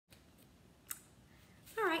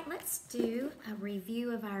right, let's do a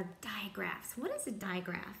review of our digraphs. What is a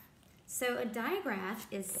digraph? So a digraph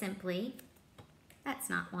is simply, that's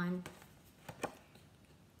not one.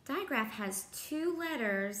 Digraph has two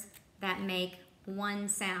letters that make one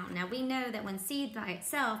sound. Now we know that when C is by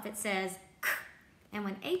itself, it says k, and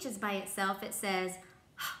when H is by itself, it says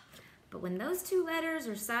h. But when those two letters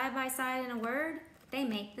are side by side in a word, they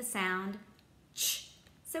make the sound ch.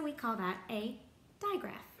 So we call that a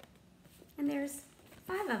digraph. And there's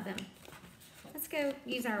 5 of them. Let's go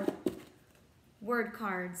use our word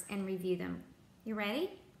cards and review them. You ready?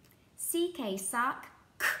 CK, sock,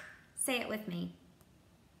 k. Say it with me.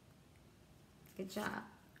 Good job.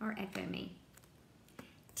 Or echo me.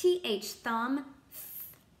 TH, thumb, th.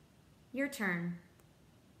 Your turn.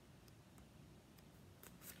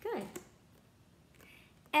 Good.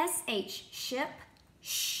 SH, ship,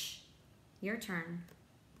 sh. Your turn.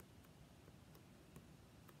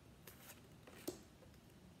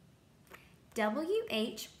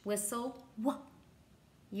 WH, whistle, w.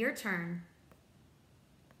 Your turn.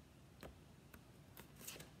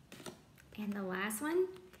 And the last one,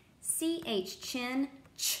 CH, chin,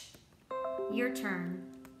 ch. Your turn.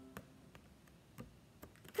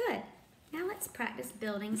 Good. Now let's practice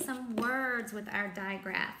building some words with our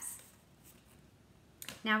digraphs.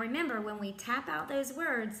 Now remember, when we tap out those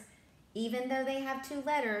words, even though they have 2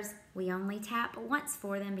 letters, we only tap once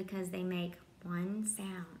for them because they make one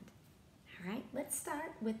sound. All right, let's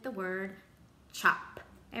start with the word chop.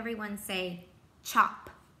 Everyone say chop.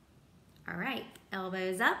 All right,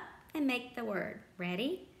 elbows up and make the word.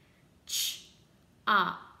 Ready?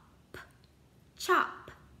 Ch-op. Chop.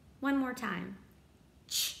 One more time.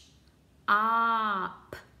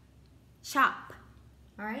 Ch-op. Chop.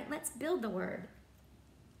 All right, let's build the word.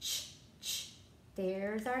 Ch-ch.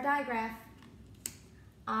 There's our digraph.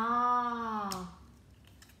 Ah.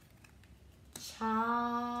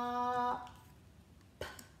 Chop.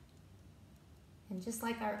 And just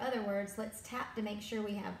like our other words, let's tap to make sure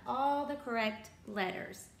we have all the correct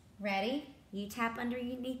letters. Ready? You tap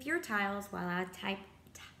underneath your tiles while I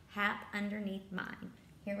tap underneath mine.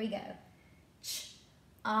 Here we go.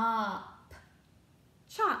 Ch-op.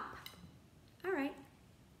 Chop. All right.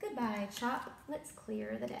 Goodbye, chop. Let's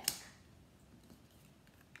clear the deck.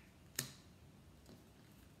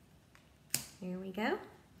 Here we go.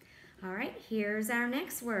 All right, here's our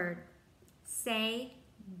next word. Say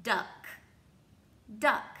duck.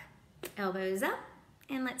 Duck. Elbows up,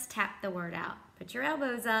 and let's tap the word out. Put your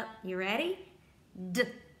elbows up. You ready? D-uck.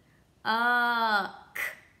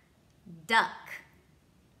 Duck.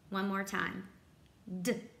 One more time.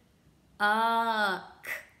 D-uck.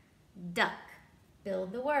 Duck.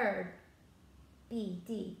 Build the word.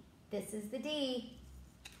 B-D. This is the D.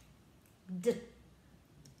 D-uck.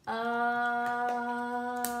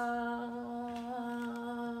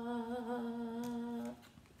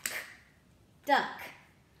 Duck.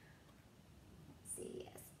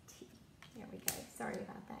 C-S-T. There we go. Sorry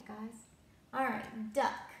about that, guys. All right,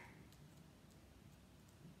 duck.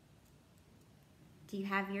 Do you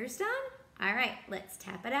have yours done? All right, let's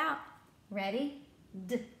tap it out. Ready?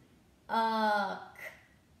 D-uck.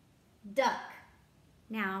 Duck.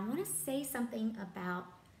 Now, I want to say something about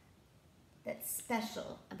that's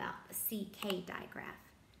special about the CK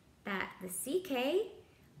digraph. That the CK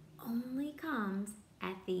only comes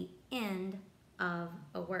at the end of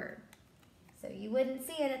a word. So you wouldn't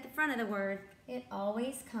see it at the front of the word. It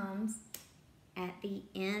always comes at the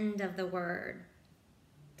end of the word.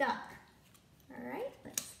 Duck. All right,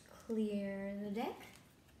 let's clear the deck.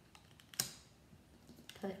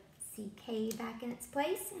 Put CK back in its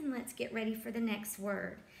place, and let's get ready for the next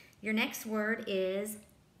word. Your next word is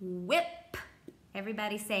whip.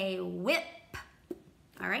 Everybody say whip.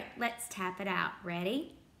 All right, let's tap it out.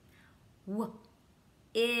 Ready? Whip.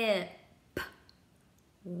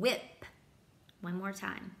 Whip. One more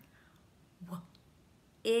time. Whip.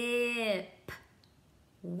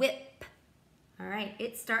 Whip. All right,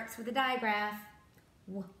 it starts with a digraph.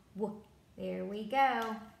 There we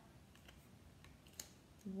go.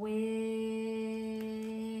 Whip.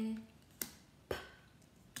 All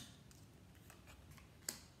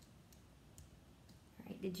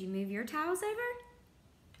right, did you move your towels over?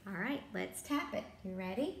 All right, let's tap it. You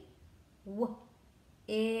ready? Whip.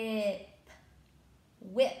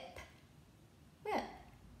 Whip. Whip.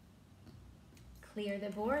 Clear the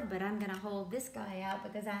board, but I'm going to hold this guy out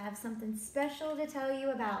because I have something special to tell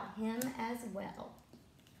you about him as well.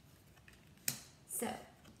 So,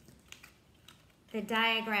 the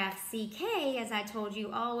digraph CK, as I told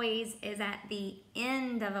you, always is at the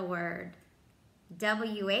end of a word.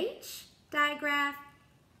 WH digraph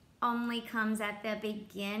only comes at the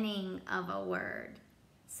beginning of a word.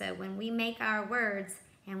 So when we make our words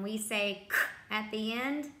and we say k at the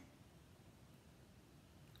end,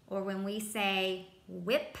 or when we say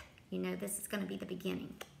whip, you know this is going to be the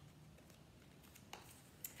beginning.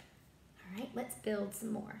 All right, let's build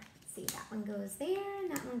some more. See, that one goes there and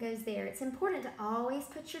that one goes there. It's important to always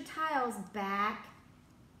put your tiles back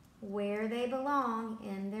where they belong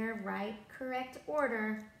in their right, correct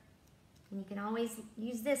order. And you can always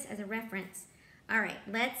use this as a reference. All right,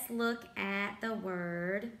 let's look at the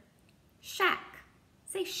word shack.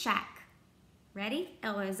 Say shack. Ready?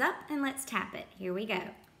 Elbows up and let's tap it. Here we go.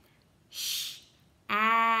 Shack.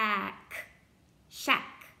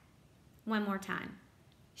 Shack. One more time.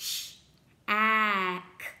 Shack.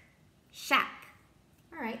 Shack.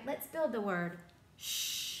 All right, let's build the word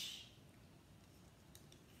shh.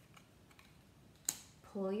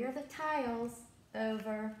 Pull your tiles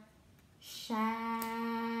over. Shack.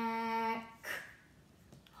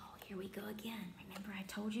 Oh, here we go again. Remember I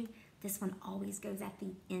told you this one always goes at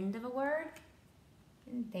the end of a word?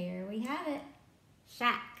 And there we have it.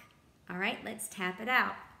 Shack. All right, let's tap it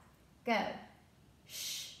out. Go.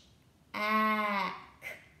 Shack.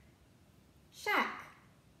 Shack.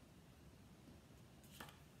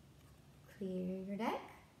 Clear your deck.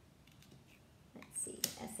 Let's see,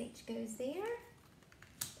 SH goes there,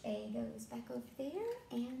 A goes back over there,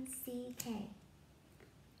 and CK.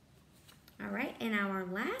 All right, and our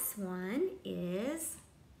last one is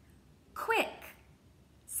quick.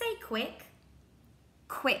 Say quick.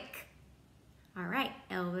 Quick. All right,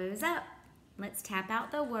 elbows up. Let's tap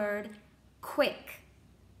out the word quick.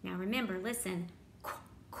 Now remember, listen,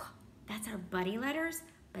 that's our buddy letters,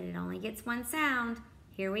 but it only gets one sound.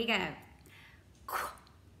 Here we go.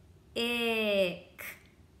 Ick.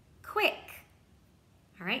 Quick.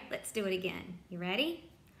 All right, let's do it again. You ready?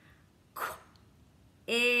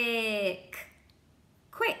 Ick.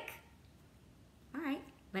 Quick. All right,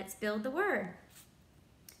 let's build the word.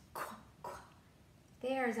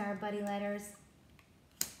 There's our buddy letters.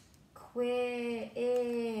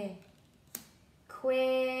 Quick.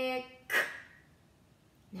 Quick.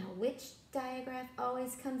 Now, which digraph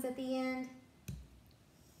always comes at the end?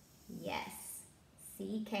 Yes,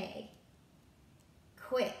 CK.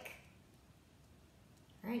 Quick.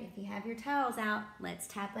 All right, if you have your towels out, let's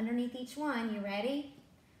tap underneath each one. You ready?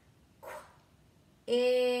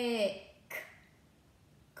 Ick.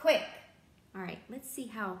 Quick. All right, let's see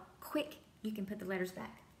how quick you can put the letters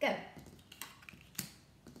back. Go.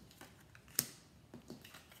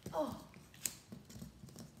 Oh.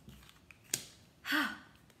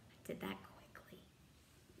 Did that quickly.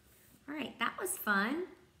 All right, that was fun.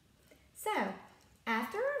 So,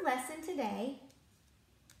 after our lesson today,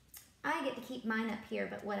 I get to keep mine up here,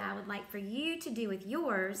 but what I would like for you to do with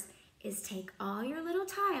yours is take all your little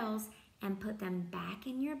tiles and put them back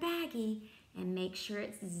in your baggie and make sure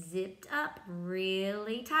it's zipped up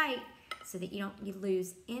really tight so that you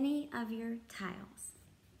lose any of your tiles.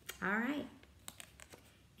 All right,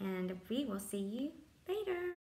 and we will see you later.